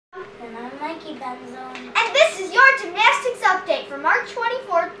Mikey Benzone. And this is your gymnastics update for March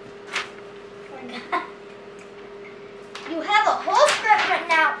 24th. You have a whole script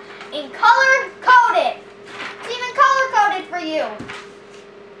written out in color-coded. It's even color-coded for you.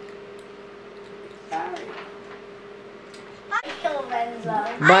 Sorry. Michael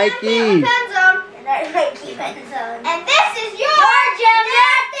Benzone. Mikey. Benzone. And I'm Mikey Benzone. And this is your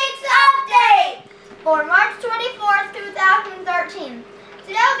gymnastics update for March 24th, 2013.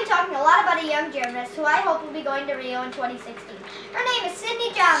 Today I'll be talking a lot about a young gymnast who I hope will be going to Rio in 2016. Her name is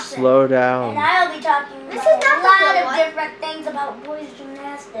Sydney Johnson. Slow down. And I'll be talking This about is not a lot the of one. different things about boys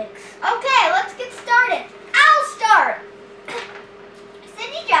gymnastics. Okay, let's get started. I'll start.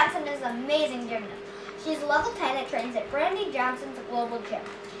 Sydney Johnson is an amazing gymnast. She's level 10 and trains at Brandy Johnson's Global Gym.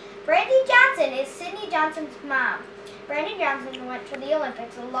 Brandy Johnson is Sydney Johnson's mom. Brandy Johnson went to the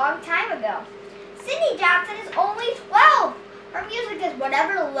Olympics a long time ago. Sydney Johnson is only 12. Her music is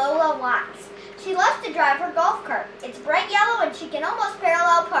whatever Lola wants. She loves to drive her golf cart. It's bright yellow and she can almost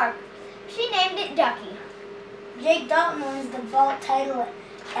parallel park. She named it Ducky. Jake Dalton wins the vault title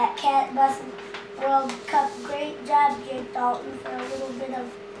at Cat Bus World Cup. Great job, Jake Dalton, for a little bit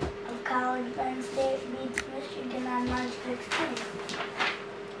of college. Penn State beats Michigan on March 16th.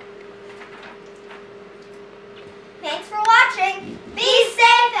 Thanks for watching. Be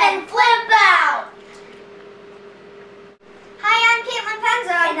safe and flip out. Hi, I'm Caitlin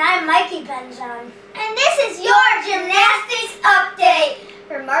Penzone. And I'm Mikey Benzone. And this is your gymnastics update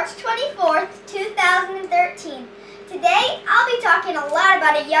for March 24th, 2013. Today, I'll be talking a lot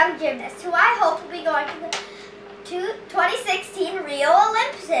about a young gymnast who I hope will be going to the 2016 Rio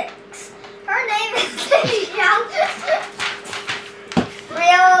Olympics. Her name is Sydney Johnson.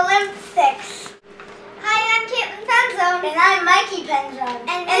 Rio Olympics. Hi, I'm Caitlin Penzone. And I'm Mikey Benzone.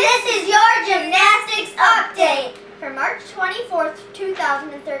 And this is your gymnastics update for March 24th,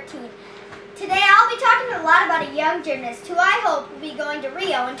 2013. Today I'll be talking a lot about a young gymnast who I hope will be going to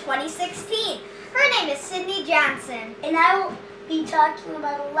Rio in 2016. Her name is Sydney Johnson. And I will be talking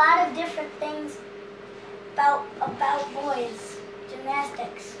about a lot of different things about boys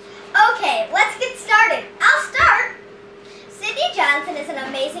gymnastics. Okay, let's get started. I'll start. Sydney Johnson is an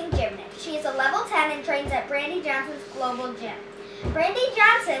amazing gymnast. She is a level 10 and trains at Brandy Johnson's Global Gym. Brandy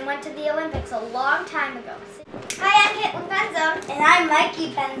Johnson went to the Olympics a long time ago. Hi, I'm Caitlin Penzone. And I'm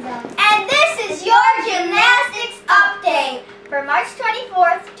Mikey Benzone. And this is your gymnastics update for March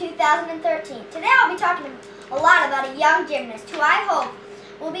 24th, 2013. Today I'll be talking a lot about a young gymnast who I hope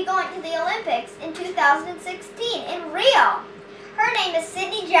will be going to the Olympics in 2016 in Rio. Her name is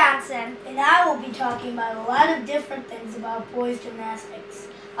Sydney Johnson. And I will be talking about a lot of different things about boys gymnastics.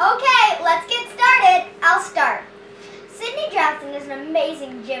 Okay, let's get started. I'll start. Sydney Johnson is an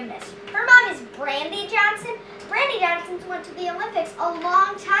amazing gymnast. Her mom is Brandy Johnson. Brandy Johnson went to the Olympics a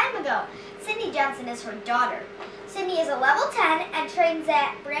long time ago. Sydney Johnson is her daughter. Sydney is a level 10 and trains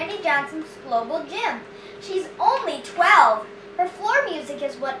at Brandy Johnson's Global Gym. She's only 12. Her floor music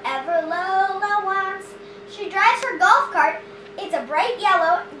is whatever Lola wants. She drives her golf cart. It's a bright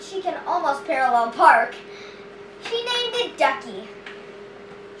yellow and she can almost parallel park. She named it Ducky.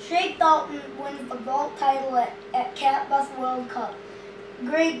 Jake Dalton wins the vault title at Cat Bus World Cup.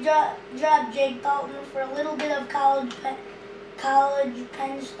 Great job, Jake Dalton, for a little bit of college.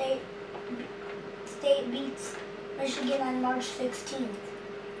 Penn State beats Michigan on March 16th.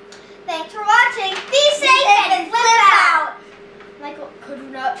 Thanks for watching. Be safe and flip out. Michael, could you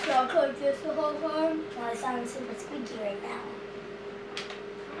not talk like this the whole time? Well, I sound super squeaky right now.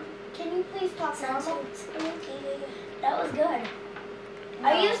 Can you please talk Sound normal? super squeaky. That was good.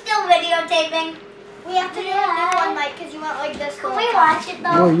 Are you still videotaping? We have to do a new one, Mike, because you went like this. Can we watch it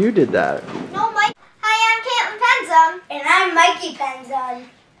though? No, you did that. No, Mike. Hi, I'm Caitlin Penzone. And I'm Mikey Benzone.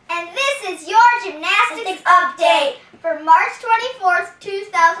 And this is your gymnastics update for March 24th,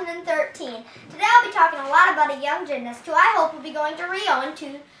 2013. Today I'll be talking a lot about a young gymnast who I hope will be going to Rio in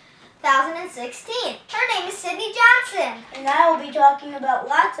 2016. Her name is Sydney Johnson. And I will be talking about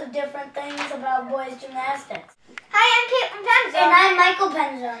lots of different things about boys gymnastics. Hi, I'm Caitlin Penzone. And I'm Michael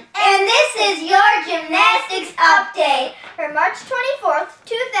Benzone. And this is your gymnastics update for March 24th,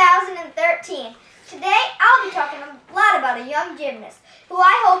 2013. Today, I'll be talking a lot about a young gymnast who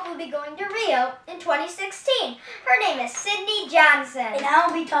I hope will be going to Rio in 2016. Her name is Sydney Johnson. And I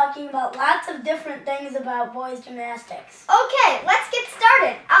will be talking about lots of different things about boys gymnastics. Okay, let's get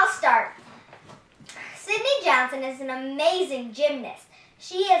started. I'll start. Sydney Johnson is an amazing gymnast.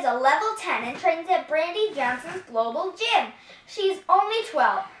 She is a level 10 and trains at Brandy Johnson's Global Gym. She's only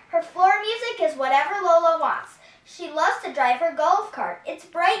 12. Her floor music is whatever Lola wants. She loves to drive her golf cart. It's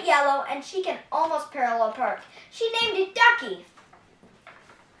bright yellow and she can almost parallel park. She named it Ducky.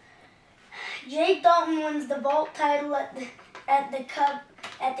 Jake Dalton wins the vault title at the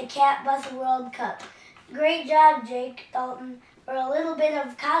Cat Bus World Cup. Great job, Jake Dalton. For a little bit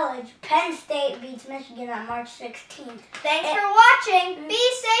of college, Penn State beats Michigan on March 16th. Thanks for watching.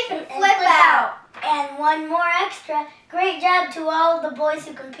 Be safe and flip out. And one more extra. Great job to all of the boys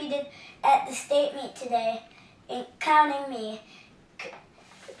who competed at the state meet today, counting me.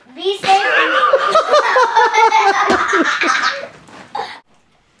 Be safe.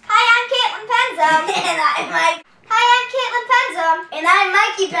 Hi, I'm Caitlin Penzone. Hi, I'm Caitlin Penzone. And I'm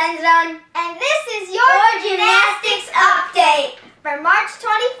Mikey Penzone. And this is your Gymnastics Update for March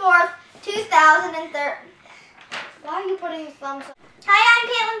 24th, 2013. Why are you putting your thumbs up? Hi, I'm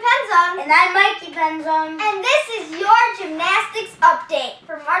Caitlin Penzone. And I'm Mikey Penzone. And this is your Gymnastics Update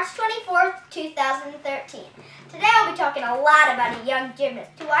for March 24th, 2013. Today I'll be talking a lot about a young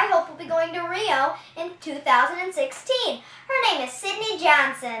gymnast who I hope will be going to Rio in 2016. Her name is Sydney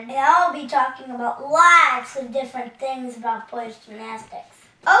Johnson. And I'll be talking about lots of different things about boys gymnastics.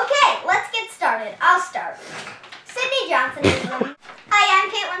 Okay, let's get started. I'll start. Sydney Johnson is from... Hi, I'm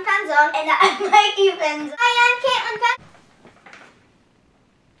Caitlin Penzone. And I'm Mikey Penzone. Hi, I'm Caitlin Penzone.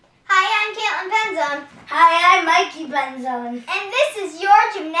 Hi, I'm Caitlin Penzone. Hi, I'm Mikey Penzone. And this is your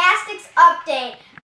Gymnastics Update